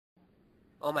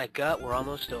Oh my god, we're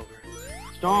almost over.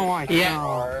 Starlight.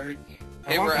 Yeah.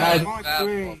 Hey, we're at at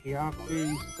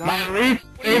my least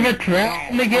favorite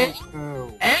track in the game,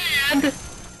 and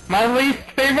my least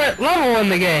favorite level in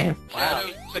the game. Wow,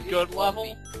 It's a good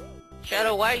level.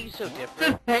 Shadow, why are you so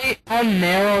different? Just hate how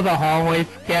narrow the hallways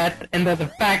get, and the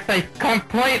fact they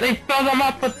completely fill them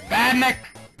up with badniks.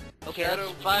 Okay,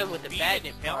 that's fine with the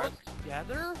badness part.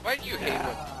 Together? Why do you hate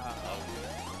it?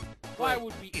 Why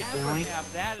would we ever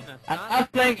have that in a I'm not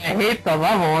saying I hate the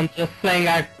level, I'm just saying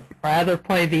I'd rather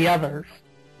play the others.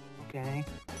 Okay.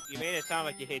 You made it sound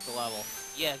like you hate the level.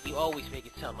 Yeah, you always make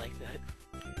it sound like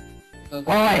that.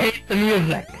 Well, I hate the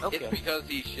music. Okay. It's because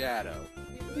he's Shadow.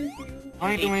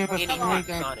 I Hate don't have a any point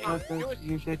Sonic. that does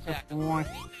use it just once.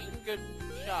 Good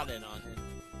shot in on him.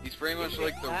 He's pretty much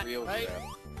like the real Right? Shadow.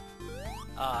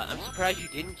 I'm surprised you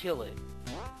didn't kill it.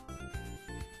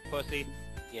 Pussy.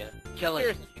 Yeah, kill it.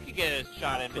 Seriously, you could get a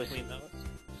shot in between those.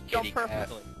 Jump Kitty cat.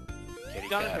 perfectly. Kitty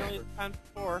Done it cat. a million times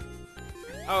before.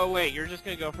 Oh wait, you're just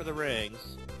gonna go for the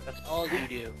rings. That's all you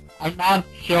do. I'm not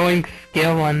showing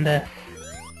skill in this.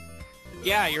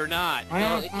 Yeah, you're not.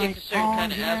 Well, it takes a certain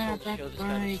kind of asshole to show this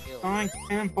kind of skill. Sonic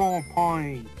Pinball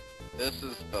Party. This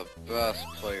is the best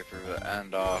playthrough to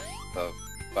end off the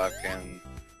fucking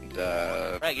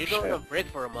Right, you're going on break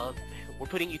for a month. We're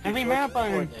putting you through Every torture member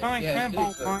before in then. Sonic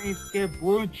Pinball Party get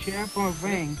blue chip or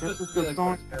ring. This is the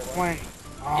Sonic play.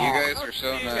 You guys are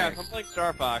so Yeah, nice. I'm playing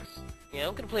Star Fox. Yeah,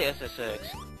 I'm gonna play SSX.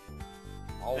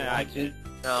 Yeah, I did.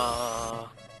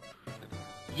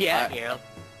 Yeah.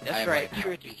 That's I right. might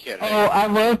You're not be kidding. Oh, I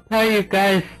will tell you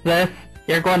guys this.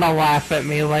 You're going to laugh at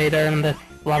me later in this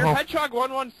You're level. Hedgehog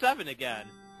 117 again.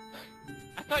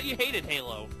 I thought you hated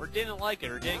Halo, or didn't like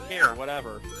it, or didn't care, or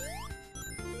whatever.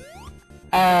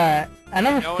 I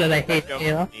never No said one I hate knows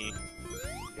Halo. me.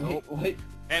 What?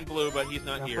 And Blue, but he's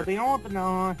not For here. the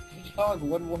opener. Hedgehog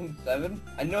 117?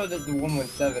 I know that the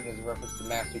 117 is a reference to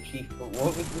Master Chief, but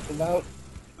what was this about?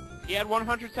 He had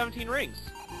 117 rings.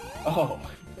 Oh.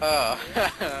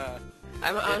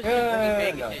 I'm honestly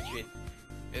paying no. attention.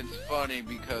 It's funny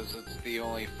because it's the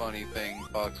only funny thing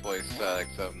Foxboy said,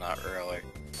 except not really.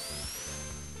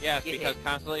 Yes, because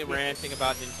constantly ranting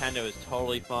about Nintendo is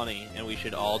totally funny, and we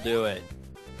should all do it.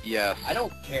 Yes. I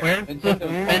don't care. Where's the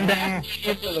spin dash?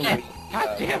 Just for the week.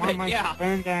 God damn it, my yeah.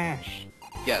 spin dash.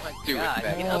 Yes, Oh my do God, it,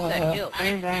 Ben. get up that hill.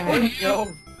 Spin dash. No.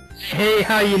 Hey,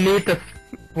 how you need to...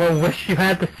 Well, wish you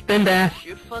had the spin dash.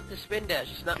 Dude, fuck the spin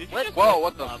dash. It's not. Did you What? just Whoa, hit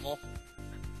what the level?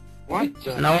 What?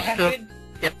 Just No, happened?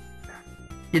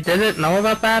 You didn't know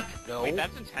about that? No. Wait,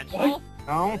 that's intentional?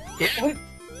 No? What?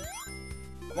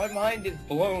 My mind is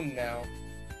blown now.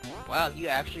 Wow, you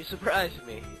actually surprised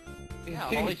me. Yeah,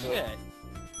 holy Seriously. shit.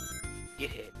 Get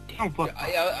hit. Oh, Damn. fuck.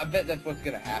 I bet that's what's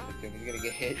gonna happen to him. He's gonna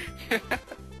get hit.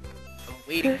 I'm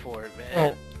waiting for it,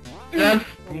 man. Oh. Just,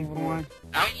 Boy. I'm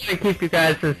gonna keep you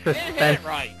guys in You didn't hit suspense. it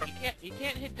right. You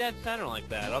can't hit dead center like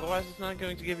that. Otherwise, it's not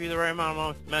going to give you the right amount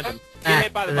of momentum. Ah, Get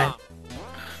hit by the bomb.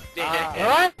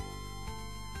 What?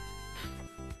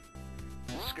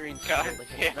 The screen's God still, like,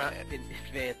 damn it's not it.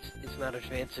 advanced. It's not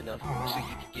advanced enough so you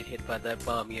can get hit by that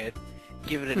bomb yet.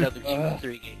 Give it another 2 or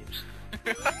 3 games.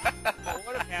 Well,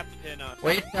 what if happened in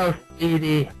Wait till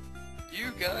CD.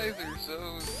 You guys are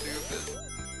so stupid.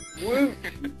 Woo!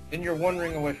 Then you're 1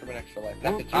 ring away from an extra life.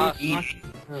 That's a 2 Ah, each.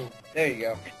 There you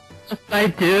go. I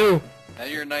do. Now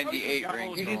you're 98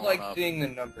 rings You just from like up. seeing the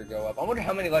number go up. I wonder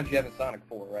how many lives you have in Sonic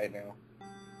 4 right now.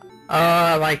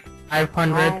 Like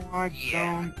 500.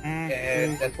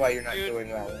 And that's why you're not Dude. doing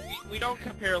that one. We don't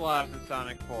compare lives in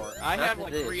Sonic 4. I Not have to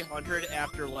like this. 300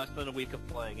 after less than a week of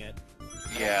playing it.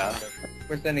 Yeah. Of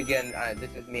course, then again, this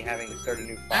is me having to start a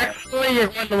new file. Actually, you're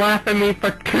going to laugh at me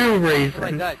for 2 Oh my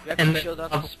reasons. god, you And actually showed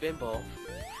off the spinball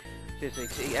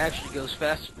physics. He actually goes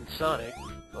faster than Sonic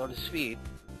on his speed.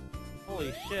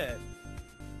 Holy shit.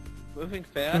 Moving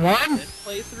fast What? in this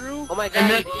playthrough? Oh my And god,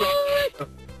 then- what?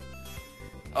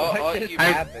 Oh, What just you,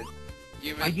 happened?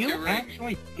 you Are missed 2 you rings.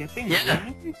 actually skipping Yeah.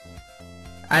 rings?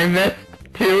 I missed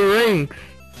 2 rings.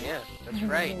 Yeah, that's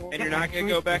right. And you're not gonna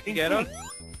go back and get them?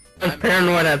 I was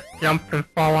paranoid I'd jump and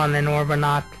fall on an orb or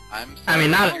not. I'm I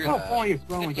mean, sorry not- to hear Oh, that. boy, it's You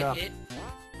growing get up. hit.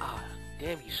 Ah,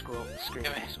 damn, you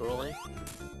scrolling.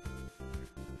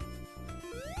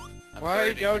 I'm Why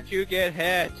sorry to don't you get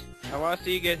hit? I want to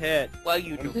see you get hit. Well,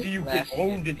 you I do. see you get last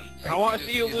owned hit. and I want to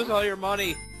see you lose all your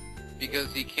money.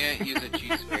 Because he can't use a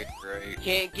G-space, right?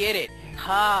 Can't get it.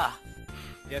 Ha!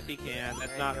 Yes, he can.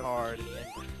 That's I not know hard. he can,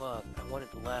 but fuck, I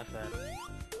wanted to laugh at him.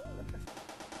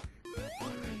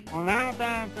 Well, now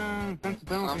that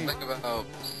sensibility. Something about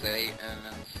Satan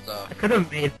and stuff. I could have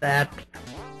made that.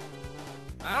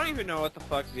 I don't even know what the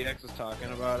fuck ZX is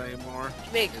talking about anymore.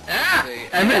 He makes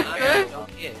I missed it! no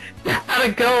kid.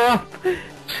 Gotta go up!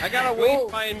 I gotta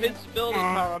waste my invincibility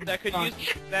power up that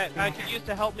I could use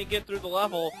to help me get through the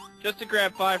level just to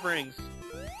grab 5 rings.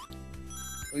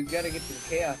 We've got to get to the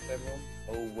Chaos Emerald.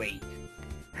 Oh, wait.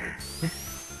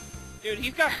 Dude,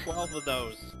 he's got 12 of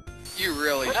those. You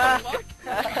really I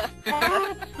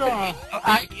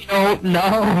don't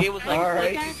know. It was like,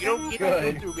 Alright, you don't get to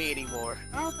good. go through me anymore.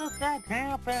 How does that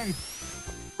happen?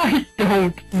 I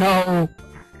don't know.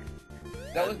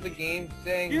 That was the game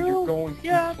saying You you're going too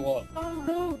get- slow.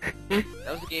 Oh, That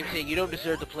was the game saying you don't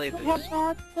deserve to play you're this.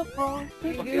 not supposed to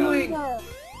What are do you doing? that.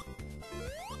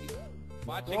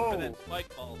 Watching Whoa. for that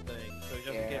spike ball thing, so he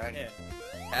doesn't Yeah, get hit.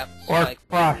 Or Like,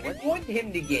 crush. I want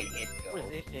him to get hit, what though. are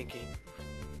they thinking?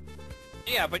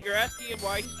 Yeah, but you're asking him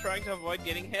why he's trying to avoid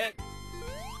getting hit?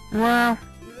 Well,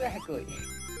 Exactly.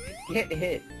 Get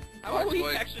hit. How about we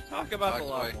Foxboy. actually talk about the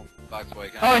Foxboy. level?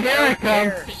 Foxboy, oh, here don't it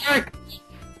care. comes. Here it comes.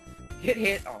 Get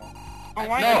hit. Oh. Oh,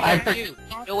 why No, did I you for- do? You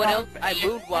know what else? I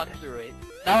moonwalked through it.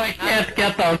 Now I can't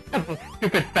get those because of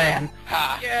stupid fan.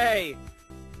 Ha! Yay!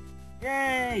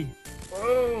 Yay!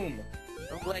 Boom.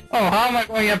 I'm glad. Oh, how am I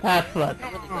going to get past that?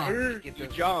 I'm really glad you get You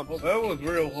those. jumped. Well, that was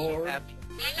real So hard. happy.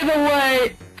 By the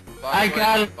way, I Foxboy,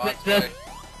 gotta Foxboy, admit this.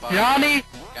 Foxboy. Johnny, Can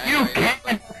I you tell you can't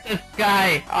something? get this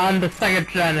guy on the Sega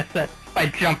Genesis by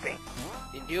jumping.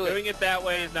 Didn't do it. Doing it that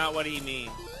way is not what he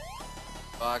means.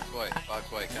 Foxboy,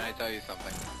 Foxboy, can I tell you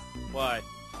something? What?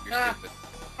 You're stupid.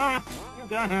 Ah, you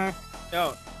got her.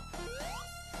 No.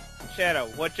 Shadow,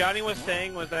 what Johnny was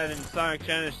saying was that in Sonic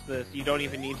Genesis, you don't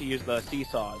even need to use the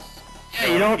seesaws. Yeah,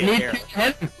 you don't Get need air. to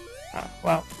hit him.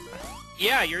 Well,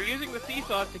 Yeah, you're using the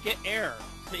seesaws to get air,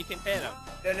 so you can hit him.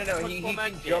 No, no, no. What He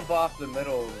momentum? can jump off the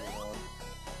middle of the one,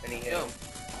 and he hit No. him.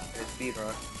 In a speed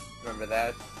run. Remember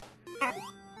that?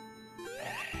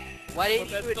 Why But didn't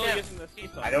you that's do it still now? using the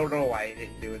seesaws. I don't know why he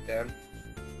didn't do it then.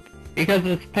 because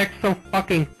it's picked so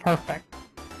fucking perfect.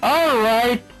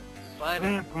 Alright. Fine.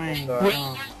 We're playing. Sorry.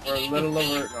 Oh. We're a little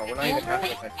over. No, we're not even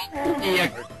halfway.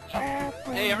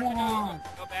 Hey, aren't you gonna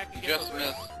go back and You get just those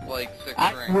rings? missed like 6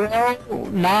 I rings. will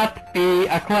not be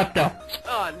a klepto.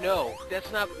 Oh no,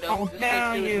 that's not. No, Oh, this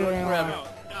now thing's you doing it are. forever.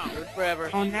 No, no. Do it forever.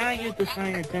 Oh, now you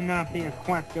decided to not be a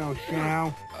klepto,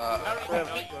 Shao. I don't even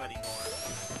know you anymore.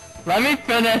 Let me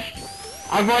finish.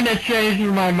 I'm going to change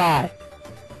my mind.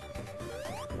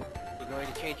 You're going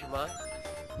to change your mind?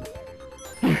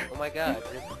 Oh my god.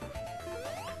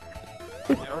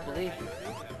 I don't believe you.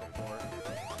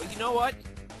 But you know what?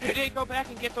 You didn't go back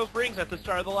and get those rings at the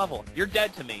start of the level. You're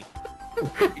dead to me.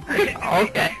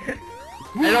 Okay.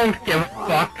 I don't give a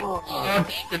fuck. Don't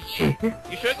shit me.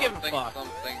 You should give a Something, fuck.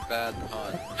 something bad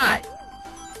pun. Hi.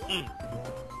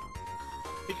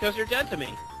 Because you're dead to me.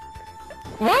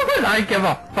 Why would I give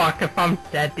a fuck if I'm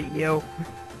dead to you?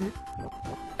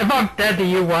 If I'm dead to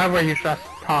you, why were you just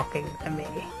talking to me?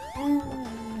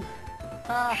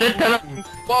 Shit to the...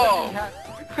 Whoa!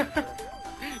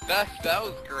 that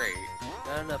was great.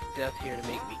 Not enough death here to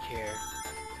make me care.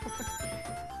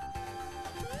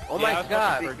 Oh Yeah, I my was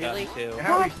god, hoping for really? death too.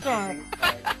 How What is the?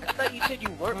 I thought you said you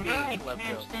weren't being a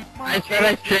klepto. I said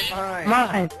I changed my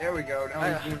mind. There we go. Now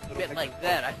I he's doing a little meant thing. like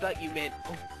that. I thought you meant...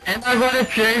 And I'm gonna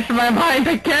change my mind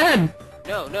again!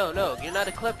 No, no, no. You're not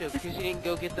a klepto because you didn't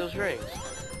go get those rings.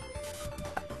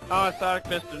 Oh, Sonic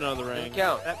missed another ring. Doesn't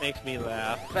count. That makes me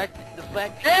laugh. The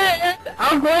fact... And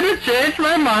I'm going to change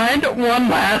my mind one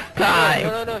last No,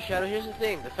 time! no, Shadow, here's the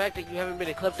thing. The fact that you haven't been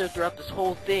a klepto throughout this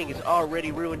whole thing has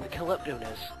already ruined the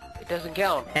klepto-ness. It doesn't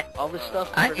count. All this stuff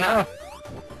I for know. naught.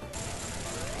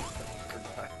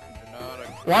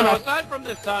 One So of... aside from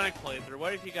this Sonic playthrough,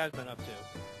 what have you guys been up to?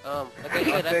 Like I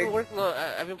said, I've been working on...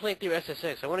 I've been playing through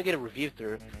SSX. I want to get a review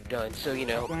through done, so, you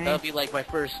know, Okay. that'll be like my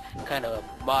first kind of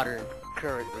modern,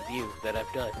 current review that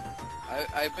I've done.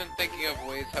 I've been thinking of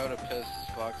ways how to piss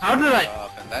Fox How did I-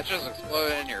 off, and that just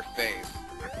exploded in your face.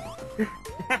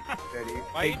 Steady.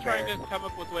 Why are you Big trying bear. to come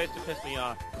up with ways to piss me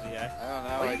off, ZX? I don't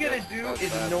know. All you gotta do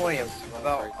is annoy him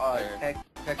about Okay.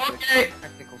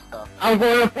 technical stuff. I'm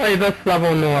going to play this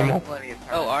level normal. Plenty of time.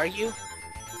 Oh, are you?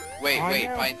 Wait, Are wait. you?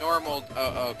 By normal.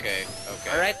 Oh, okay.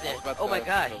 Alright I then. was about Oh to my ask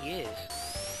god, if it he is.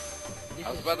 This I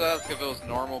was is- about to ask if it was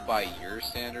normal by your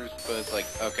standards, but it's like,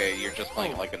 okay, you're just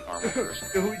playing like a normal person.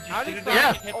 Dude, you How did should've Sonic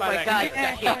done- get hit Oh by my that god,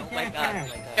 guy? you got hit. Oh my god, oh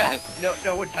my god. Yes.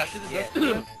 No, what you should have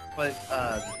done was,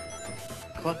 but,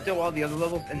 klepto all the other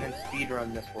levels and then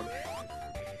speedrun this one.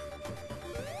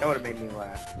 That would've made me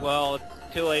laugh. Well, it's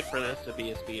too late for this to be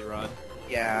a speed run.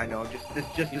 Yeah, I know, just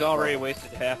He's already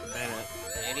wasted half a minute.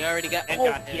 And you already got... And Oh,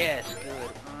 got hit. yes,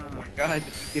 good. God,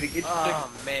 this is getting interesting.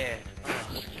 Oh man.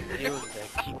 Oh, keep doing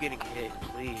that. Keep getting hit,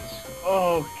 please.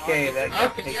 Okay,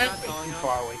 that's Okay, that's too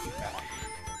far away too fast.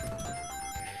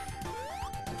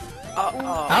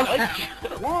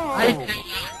 Whoa!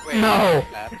 Wait, No.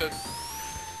 what happened?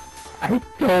 I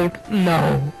don't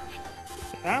know.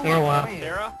 That Oh, wow. was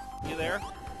Sarah, you there?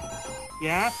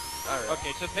 Yeah? Alright.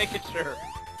 Okay, just making sure.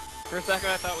 For a second,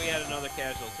 I thought we had another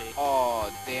casualty.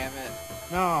 Oh, damn it.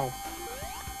 No.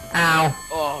 Ow.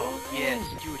 Oh, yes,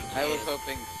 do it again. I was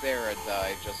hoping Sarah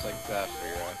died just like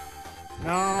Zephyra.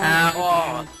 No. Ow. Oh,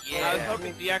 I was yeah.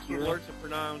 hoping DX would learn to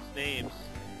pronounce names.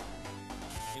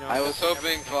 You know, I was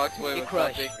hoping Foxboy Get was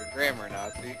crushed. not being a grammar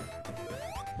Nazi.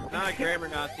 not a grammar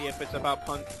Nazi if it's about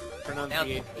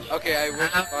pronunciation. Okay, I wish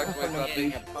Foxboy was not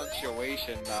being a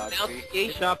punctuation Nazi. It's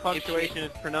Pronunciation. not punctuation,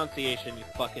 it's pronunciation, you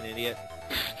fucking idiot.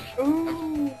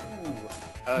 Ooh.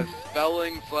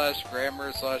 Spelling /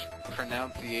 grammar /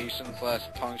 pronunciation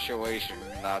 / punctuation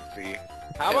Nazi.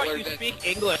 How about Hitler you did- speak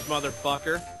English,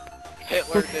 motherfucker?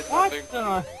 Hitler did What nothing.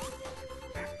 the?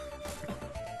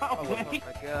 Oh Okay.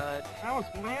 my god. That was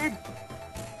weird.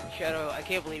 Shadow, I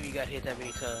can't believe you got hit that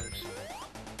many times.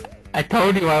 I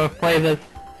told you I would play this.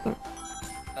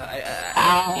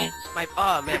 It's my,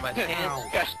 oh man, my pants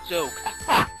got soaked.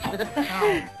 Ow.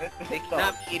 They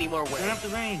cannot be any more Turn wet. up the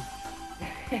rain.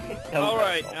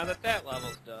 Alright, now that that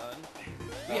level's done,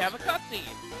 we have a cutscene.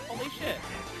 Holy shit.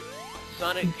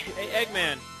 Sonic, Hey,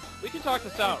 Eggman, we can talk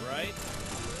this out, right?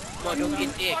 come on, don't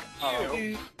get dick. Fuck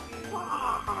you.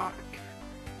 Fuck.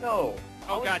 No.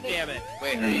 Oh, god damn it.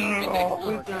 Wait, are you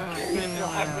Oh, kidding?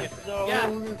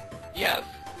 God. Yes!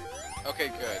 Okay,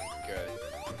 good.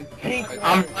 Pink.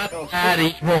 I'm not that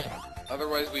evil.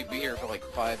 Otherwise we'd be here for like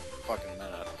 5 fucking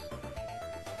minutes.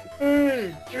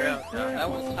 True. No, that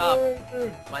was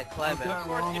tough. My climax. Of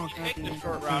course, if you take the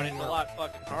short route, it's a lot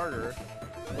fucking harder.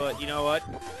 But you know what?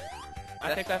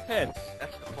 I think that fits.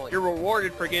 That's the point. You're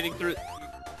rewarded for getting through.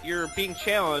 You're being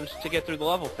challenged to get through the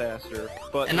level faster.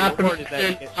 But And the not reward is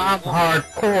that the it's top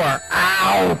hardcore.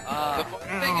 Ow. The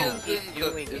funny thing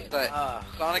doing is it. that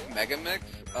Sonic Mega Mix,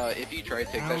 if you try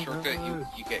to take that Ow, shortcut,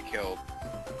 you get killed.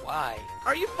 Why?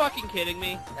 Are you fucking kidding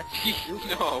me? That's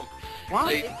No. What?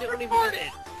 They don't even.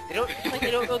 They don't. It's like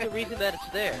they don't know the reason that it's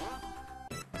there.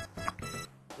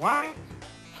 What?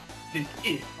 This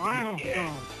is Final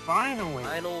zone. Finally.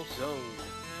 Final zone.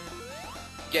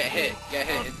 Get hit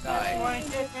and die. Like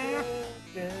it, man?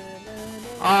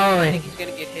 I Ollie, think he's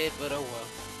gonna get hit, but oh well.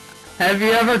 have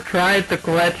you ever tried the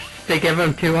glitch to give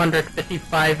him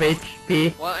 255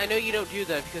 HP? Well, I know you don't do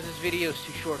that because this video is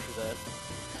too short for that.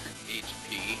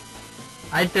 HP.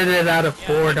 I did it out of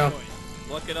boredom.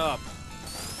 Look it up.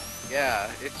 Yeah,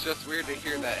 it's just weird to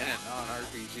hear that in a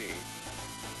non-RPG.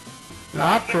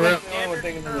 Not for real.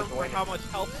 Standard term for how much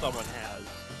health someone has.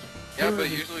 Yeah, but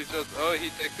usually it's just, oh, he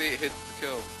takes 8 hits to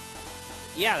kill.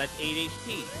 Yeah, that's 8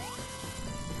 HP.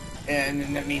 And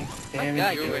then that means damage.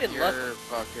 God, You you've with been your lucky.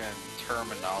 fucking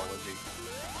terminology.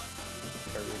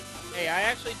 Hey, I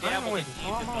actually dabbled in Finally, Deep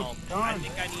almost Assault. I done.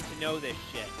 think I need to know this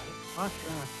shit. What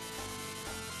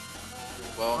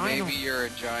Well, I maybe don't- you're a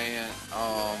giant,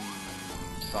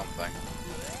 something.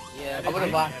 Yeah. I would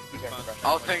have laughed if you Yeah, got crushed.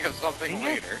 I'll think of something Dang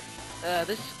it. later.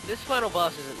 This final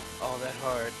boss isn't all that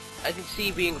hard. I can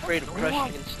see being afraid of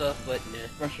crushing and stuff, but nah.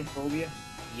 Russian phobia.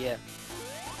 Yeah.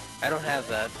 I don't have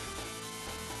that.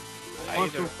 I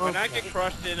either, when I get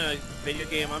crushed in a video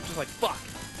game, I'm just like, fuck!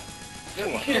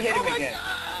 You should hit him again.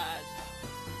 God!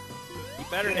 You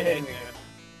better Should've hit hit him me. again.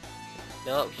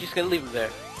 No, she's gonna leave him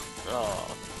there.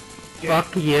 Oh,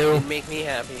 Fuck you. it'd make me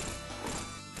happy.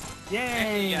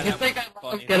 Yay! Yeah, You that think was I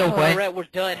funny. won't get away? Alright, we're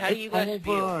done. How do you guys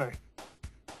feel? Over.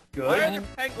 Good. Why are there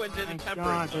penguins in the Thank temperate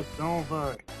God, zone? it's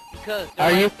over. Because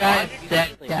Are you guys these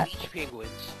dead are yet? beach penguins.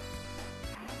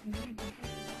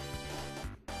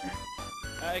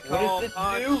 I What call does this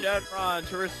upon do? Shenron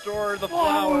to restore the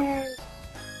flowers and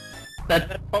That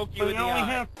then poke you We in the only eye.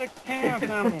 have 6 cans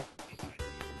on it.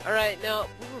 Alright, now,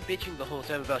 we were bitching the whole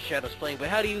time about Shadows playing, but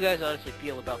how do you guys honestly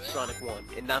feel about Sonic 1,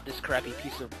 and not this crappy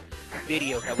piece of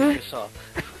video that we just saw?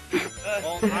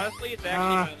 Well, honestly, it's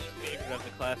actually my least favorite of the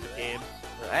classic games.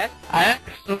 I, I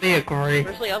actually agree.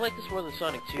 personally, I like this more than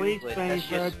Sonic 2, Please, but that's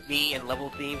just favorites. me and level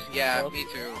themes and Yeah, stuff. me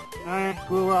too. I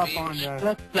grew up on this.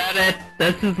 Just said it.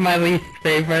 This is my least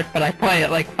favorite, but I play it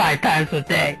like 5 times a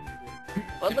day.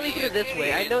 Well, let me put it this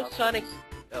way, I know Sonic...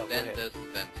 Oh, go Then ahead. this,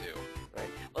 then 2. Right.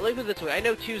 Well, let me put it this way, I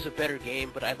know 2's a better game,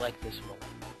 but I like this one.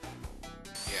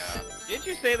 Yeah. Didn't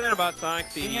you say that about Sonic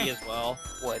CD as well?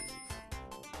 What?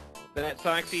 That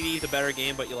Sonic CD is a better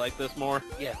game, but you like this more?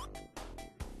 Yeah.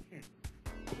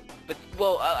 But,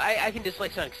 well, I can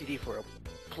dislike Sonic CD for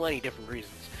plenty different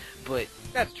reasons. but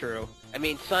That's true. I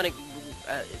mean, Sonic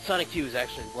 2 is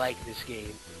actually like this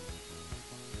game.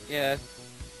 Yeah.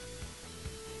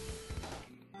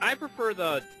 I prefer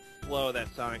the flow that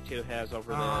Sonic 2 has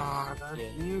over Ah, this. that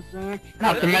Yeah. music.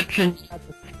 Not to mention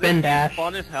spin dash.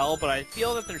 Fun as hell, but I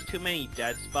feel that there's too many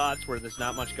dead spots where there's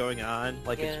not much going on,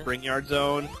 like in Yeah. Spring Yard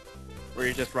Zone, where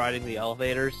you're just riding the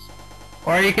elevators.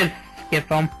 Or you could skip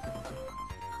them.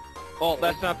 Well,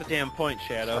 that's not the damn point,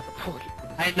 Shadow.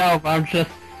 I know, but I'm just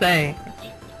saying.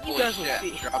 You Holy guys will shit,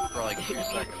 see. drop for like 2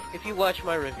 seconds. If you watch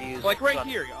my reviews, Like right Son-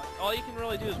 here, all you can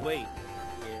really do is wait.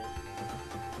 Yeah.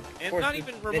 And it's not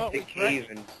even remotely the cave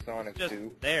threatening. in Sonic It's just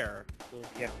 2. there.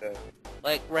 You have to...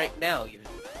 Like right now, even.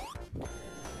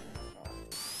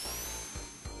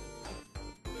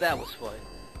 That was fun.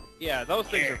 Yeah, those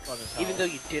things are fun as hell. Even though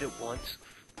you did it once.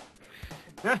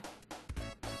 But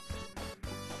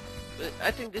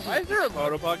I think this Why is... is there a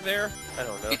motobug there? I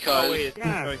don't know. Because Oh, wait, it's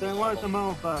Yeah, showing there the was level.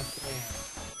 a motherfucker there.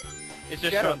 It's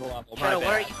just Shadow, showing the level. My Shadow, why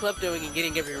bad. aren't you kleptoing and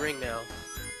getting every ring now?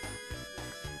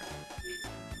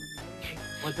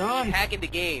 We're done. Hacking the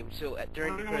game, so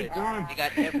during the Oh, credits, done. you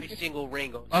got every single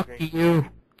ring on Fuck screen. you.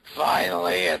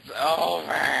 Finally, it's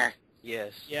over!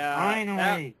 Yes. Yeah,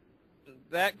 Finally.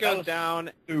 that goes down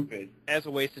Stupid. as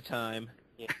a waste of time.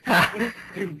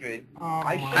 Stupid. Oh, I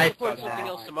my should I'll have report thought something that.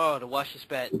 else tomorrow to wash this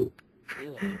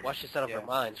out of Yeah. our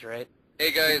minds, right?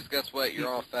 Hey guys, guess what? You're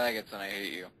all faggots and I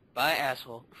hate you. Bye,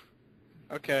 asshole.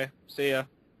 Okay, see ya.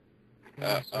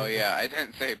 Oh yeah, I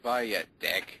didn't say bye yet,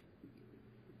 dick.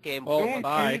 Okay, Well, Don't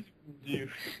bye. You.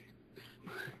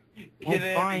 Well,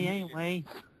 Get bye in. anyway.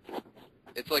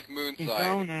 It's like You go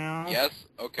Moonside. now. Yes?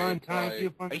 Okay, Fun time bye. for you,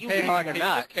 fun Are you Hey, leaving Hog, or can you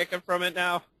not? just kick him from it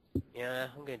now? Yeah,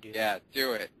 I'm gonna do that. Yeah,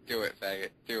 do it. Do it, faggot.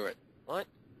 Do it. What?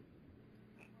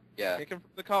 Yeah. Kick him from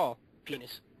the call.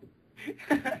 Penis.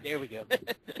 There we go.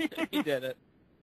 He did it.